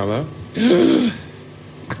Kaiserkeller.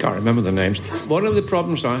 I can't remember the names. One of the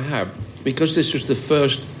problems I have, because this was the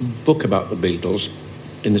first book about the Beatles,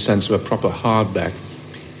 in the sense of a proper hardback,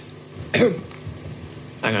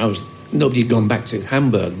 and nobody had gone back to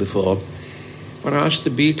Hamburg before. When I asked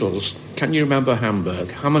the Beatles, can you remember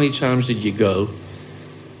Hamburg? How many times did you go?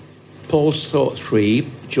 Paul thought 3,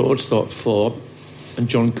 George thought 4, and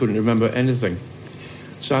John couldn't remember anything.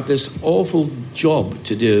 So I had this awful job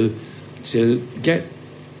to do to get,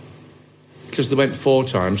 because they went 4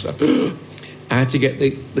 times, I had to get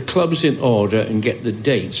the clubs in order and get the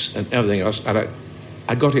dates and everything else, and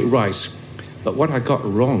I got it right. But what I got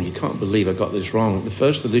wrong, you can't believe I got this wrong. The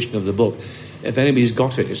first edition of the book, if anybody's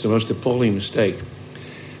got it, it's the most appalling mistake.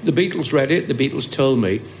 The Beatles read it, the Beatles told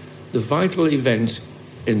me the vital event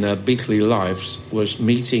in their Beatley lives was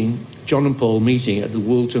meeting, John and Paul meeting at the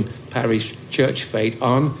Woolton Parish Church Fete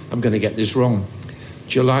on, I'm going to get this wrong,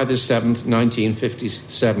 July the 7th,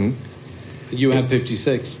 1957. You had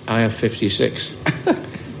 56. I have 56.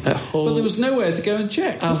 But there was nowhere to go and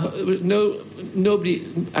check. There was nobody,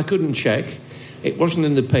 I couldn't check. It wasn't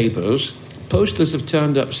in the papers. Posters have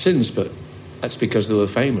turned up since, but that's because they were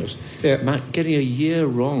famous. Yeah. Matt, getting a year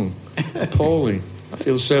wrong. Appalling. I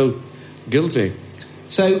feel so guilty.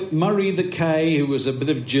 So Murray the K, who was a bit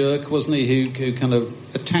of a jerk, wasn't he, who kind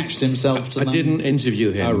of attached himself to them? I didn't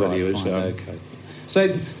interview him, oh, right, but he was... fine, okay.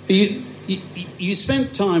 So you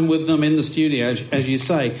spent time with them in the studio, as you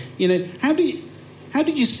say. You know, how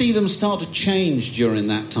did you see them start to change during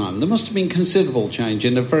that time? There must have been considerable change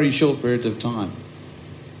in a very short period of time.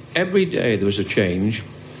 Every day there was a change.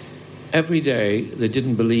 Every day they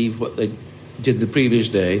didn't believe what they did the previous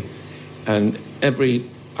day, and every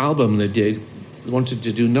album they did, they wanted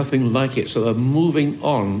to do nothing like it, so they're moving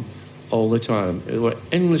on all the time. They were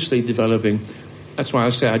endlessly developing. That's why I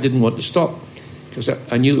say I didn't want to stop, because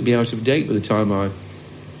I knew it would be out of date by the time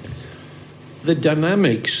The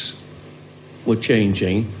dynamics were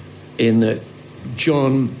changing in that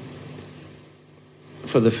John,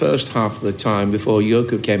 for the first half of the time before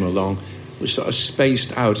Yoko came along, was sort of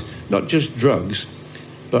spaced out, not just drugs,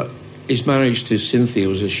 but his marriage to Cynthia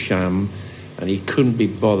was a sham, and he couldn't be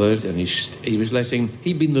bothered, and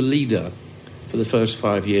he'd been the leader for the first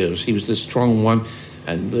 5 years. He was the strong one,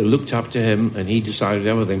 and they looked up to him, and he decided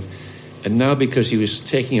everything. And now, because he was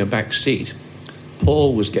taking a back seat,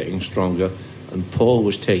 Paul was getting stronger, and Paul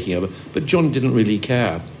was taking over. But John didn't really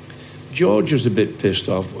care. George was a bit pissed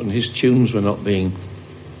off, and his tunes were not being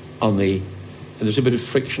on the... And there's a bit of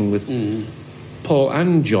friction with Paul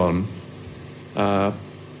and John.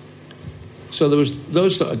 So there was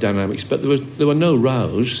those sort of dynamics, but there were no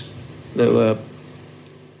rows. They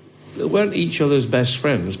weren't each other's best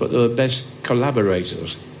friends, but they were best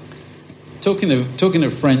collaborators. Talking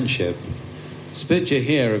of friendship, there's a picture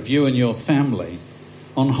here of you and your family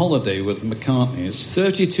on holiday with the McCartneys.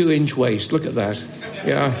 32-inch waist, look at that.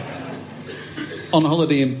 Yeah. On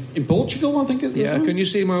holiday in Portugal, I think it was. Yeah, right? Can you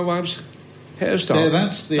see my wife's hairstyle? Yeah,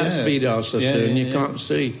 that's Vidal Sassoon, you can't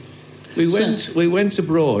see. We went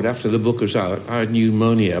abroad after the book was out. I had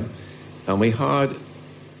pneumonia, and we hired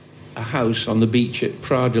a house on the beach at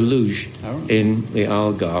Praia de Luz in the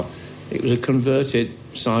Algarve. It was a converted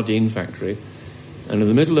sardine factory, and in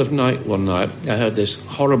the middle of night one night I heard this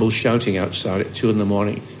horrible shouting outside at 2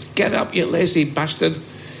 a.m. "Get up, you lazy bastard!"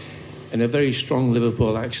 in a very strong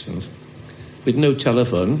Liverpool accent, with no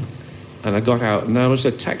telephone. And I got out, and there was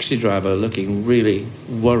a taxi driver looking really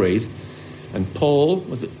worried, and Paul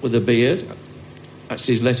with a beard, that's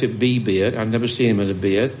his Let It Be beard, I'd never seen him with a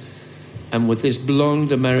beard, and with this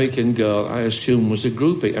blonde American girl I assume was a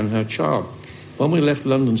groupie and her child. When we left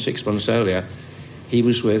London 6 months earlier, he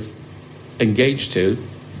was engaged to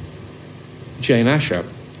Jane Asher,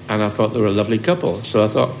 and I thought they were a lovely couple. So I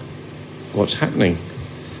thought, what's happening?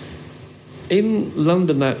 In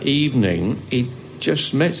London that evening, he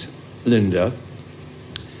just met Linda,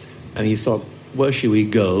 and he thought, where should we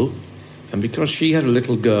go? And because she had a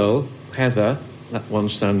little girl, Heather, that one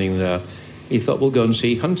standing there, he thought, we'll go and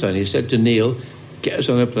see Hunter. And he said to Neil, get us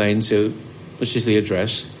on a plane to, which is the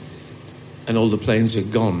address, and all the planes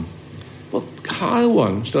had gone. Well, hire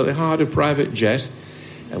one. So they hired a private jet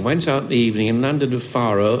and went out in the evening and landed at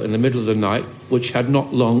Faro in the middle of the night, which had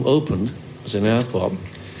not long opened as an airport.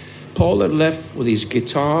 Paul had left with his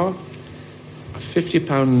guitar, a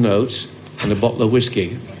 £50 note, and a bottle of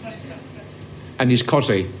whiskey, and his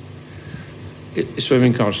cossie, his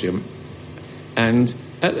swimming costume. And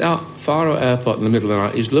at Faro Airport in the middle of the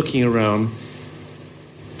night, he's looking around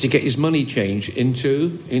to get his money changed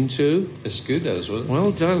into Escudos, was it?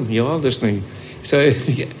 Well done, you are listening. So,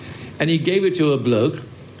 and he gave it to a bloke.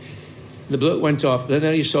 The bloke went off. Then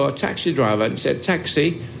he saw a taxi driver and said,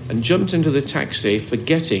 taxi, and jumped into the taxi,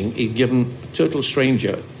 forgetting he'd given a total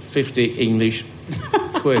stranger 50 English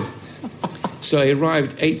quid. So he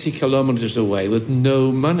arrived 80 kilometres away with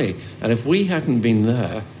no money. And if we hadn't been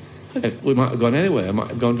there, we might have gone anywhere. I might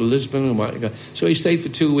have gone to Lisbon. We might have gone. So he stayed for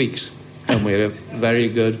 2 weeks, and we had a very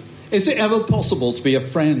good. Is it ever possible to be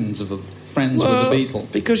friends with the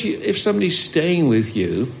Beatles? Because if somebody's staying with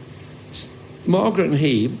you, Margaret and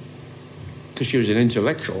he, because she was an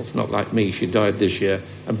intellectual, not like me, she died this year,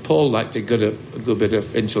 and Paul liked a good bit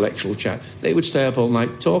of intellectual chat. They would stay up all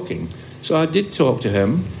night talking. So I did talk to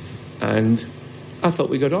him, and I thought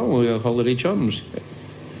we got on. We were holiday chums.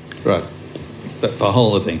 Right, but for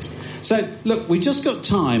holiday. So, look, we just got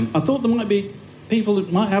time. I thought there might be people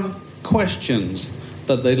that might have questions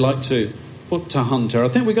that they'd like to put to Hunter. I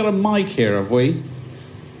think we've got a mic here, have we?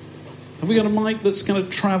 Have we got a mic that's going to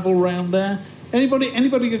travel round there? Anybody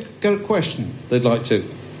got a question they'd like to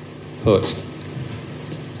put?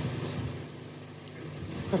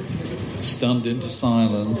 Stunned into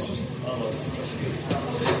silence.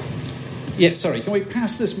 Yeah, sorry, can we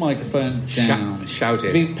pass this microphone down? Shout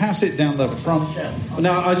it. Can we pass it down the front?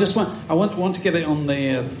 No, I want to get it on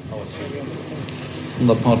the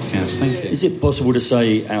podcast. Thank you. Is it possible to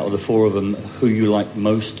say, out of the four of them, who you like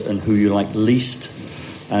most and who you like least,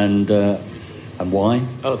 and why?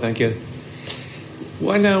 Oh, thank you.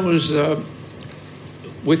 When I was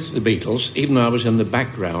with the Beatles, even though I was in the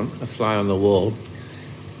background, a fly on the wall,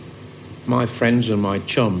 my friends and my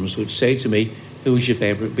chums would say to me, who was your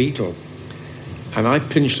favourite Beatle? And I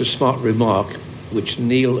pinched a smart remark which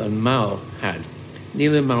Neil and Mal had.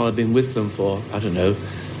 Neil and Mal had been with them for,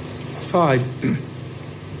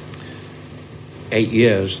 8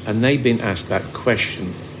 years, and they'd been asked that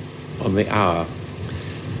question on the hour.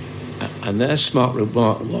 And their smart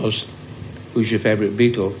remark was, who's your favourite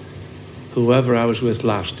Beatle? Whoever I was with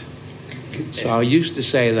last. So I used to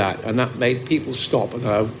say that, and that made people stop, and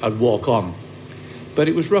I'd walk on. But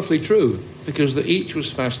it was roughly true, because each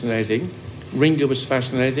was fascinating. Ringo was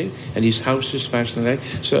fascinating, and his house was fascinating.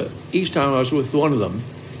 So each time I was with one of them.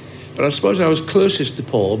 But I suppose I was closest to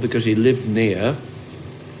Paul because he lived near,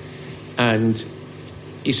 and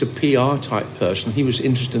he's a PR type person. He was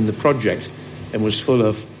interested in the project and was full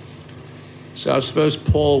of. So I suppose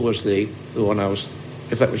Paul was the one I was,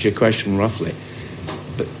 if that was your question roughly.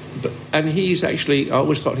 But and he's actually, I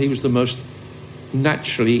always thought he was the most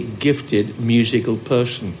naturally gifted musical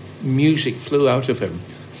person. Music flew out of him.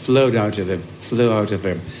 Flowed out of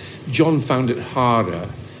him. John found it harder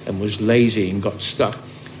and was lazy and got stuck.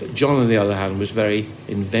 But John, on the other hand, was very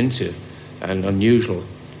inventive and unusual.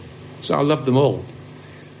 So I loved them all.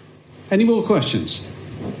 Any more questions?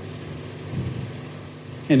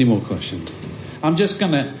 Any more questions? I'm just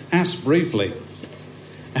going to ask briefly.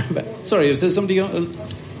 Sorry, is there somebody got...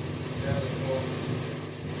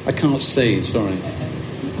 I can't see, sorry.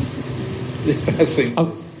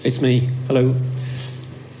 Oh, it's me. Hello.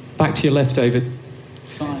 Back to your left, David.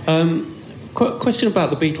 Question about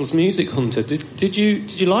the Beatles' music, Hunter. Did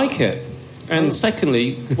you like it? And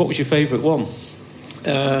secondly, what was your favourite one?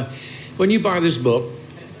 When you buy this book,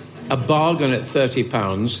 a bargain at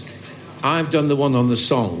 £30, I've done the one on the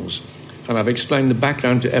songs, and I've explained the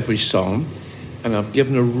background to every song, and I've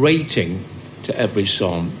given a rating to every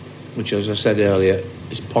song, which, as I said earlier,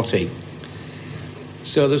 is potty.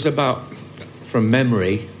 So there's about, from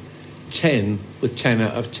memory, 10 with 10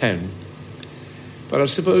 out of 10. But I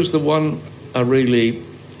suppose the one I really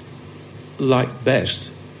liked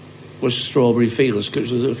best was Strawberry Fields,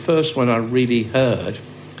 because it was the first one I really heard,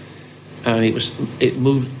 and it was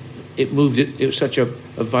such a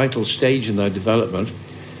vital stage in their development.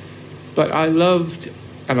 But I loved,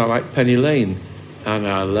 and I like Penny Lane, and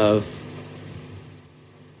I love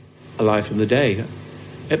A Life in the Day.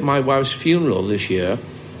 At my wife's funeral this year,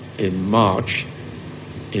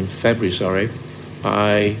 in February,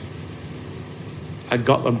 I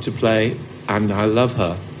got them to play And I Love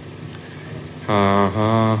Her. Ha,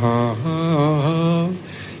 ha, ha, ha, ha.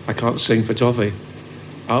 I can't sing for Toffee.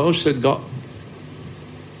 I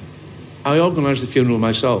organised the funeral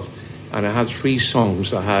myself, and I had 3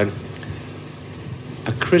 songs. I had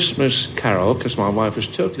A Christmas Carol, because my wife was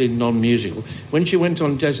totally non-musical. When she went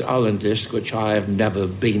on Desert Island Disc, which I have never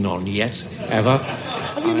been on yet, ever.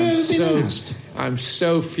 Have you never been asked? I'm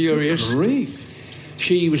so furious. Good grief.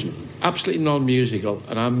 She was absolutely non-musical,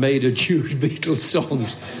 and I made her choose Beatles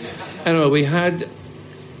songs. Anyway, we had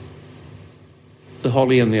The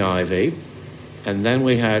Holly and the Ivy, and then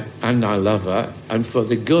we had And I Love Her, and for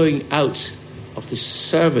the going out of the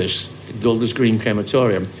service at Golders Green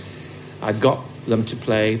Crematorium, I got them to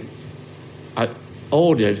play. I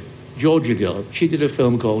ordered Georgia Girl. She did a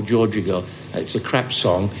film called Georgia Girl. It's a crap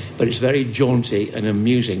song, but it's very jaunty and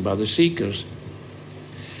amusing, by the Seekers.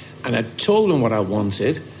 And I told them what I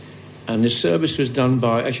wanted, and the service was done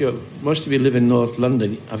by, actually, most of you live in North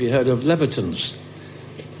London. Have you heard of Leverton's?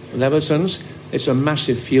 Leverton's? It's a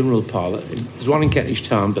massive funeral parlour. There's one in Kentish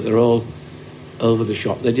Town, but they're all over the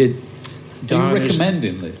shop. They did Are you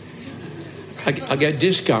recommending it? I get a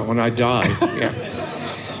discount when I die. Yeah.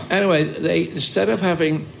 Anyway, they, instead of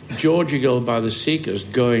having Georgia Girl by the Seekers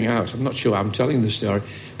going out, I'm not sure I'm telling the story,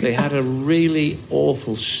 they had a really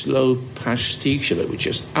awful slow pastiche of it, which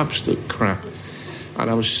is absolute crap. And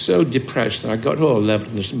I was so depressed, and I got all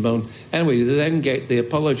Leverton's and moaned. Anyway, they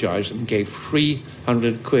apologised and gave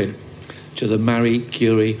 300 quid to the Marie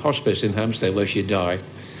Curie Hospice in Hampstead, where she died.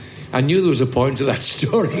 I knew there was a point to that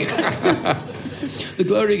story. The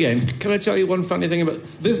Glory Game. Can I tell you one funny thing about...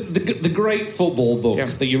 The great football book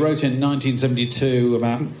that you wrote in 1972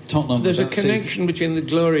 about Tottenham. There's a connection between the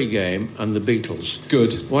Glory Game and the Beatles.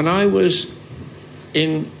 Good. When I was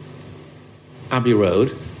in Abbey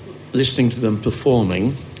Road, listening to them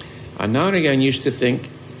performing, I now and again used to think,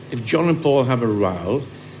 if John and Paul have a row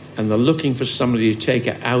and they're looking for somebody to take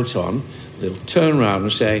it out on, they'll turn around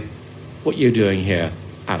and say, "What are you doing here?"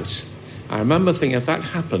 Out. I remember thinking, if that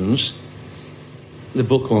happens, the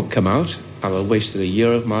book won't come out. I'll have wasted a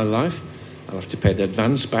year of my life. I'll have to pay the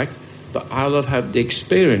advance back. But I'll have had the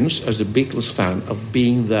experience as a Beatles fan of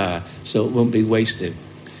being there, so it won't be wasted.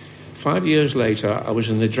 5 years later, I was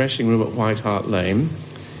in the dressing room at White Hart Lane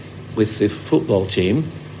with the football team,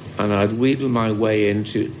 and I'd wheedle my way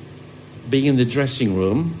into being in the dressing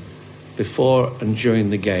room before and during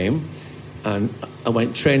the game, and I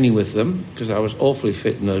went training with them because I was awfully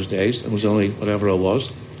fit in those days and was only whatever I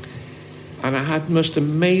was, and I had most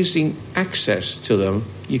amazing access to them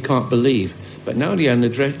you can't believe. But now they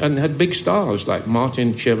had big stars like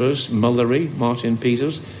Martin Chivers, Mullery, Martin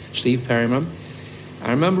Peters, Steve Perryman.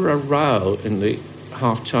 I remember a row in the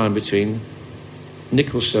half-time between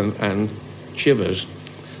Nicholson and Chivers.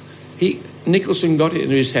 Nicholson got it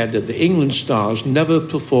into his head that the England stars never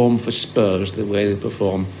perform for Spurs the way they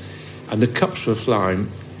perform, and the cups were flying,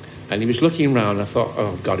 and he was looking round. I thought,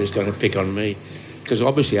 oh God, he's going to pick on me, because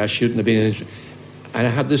obviously I shouldn't have been in it. And I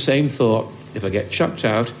had the same thought, if I get chucked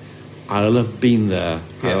out, I'll have been there.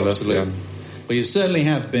 Yeah, absolutely. Well, you certainly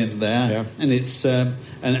have been there, and it's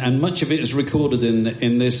and much of it is recorded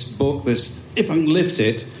in this book, this If I Can Lift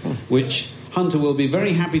It, which Hunter will be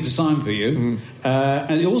very happy to sign for you,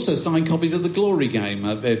 and he also signed copies of The Glory Game.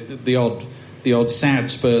 The odd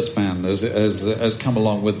sad Spurs fan has come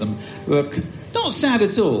along with them. Not sad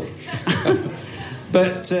at all.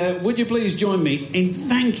 But would you please join me in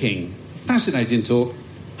thanking, fascinating talk,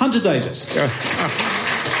 Hunter Davies.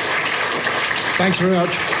 Thanks very much.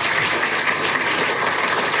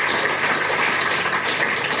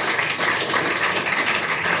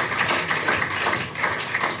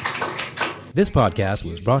 This podcast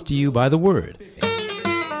was brought to you by The Word,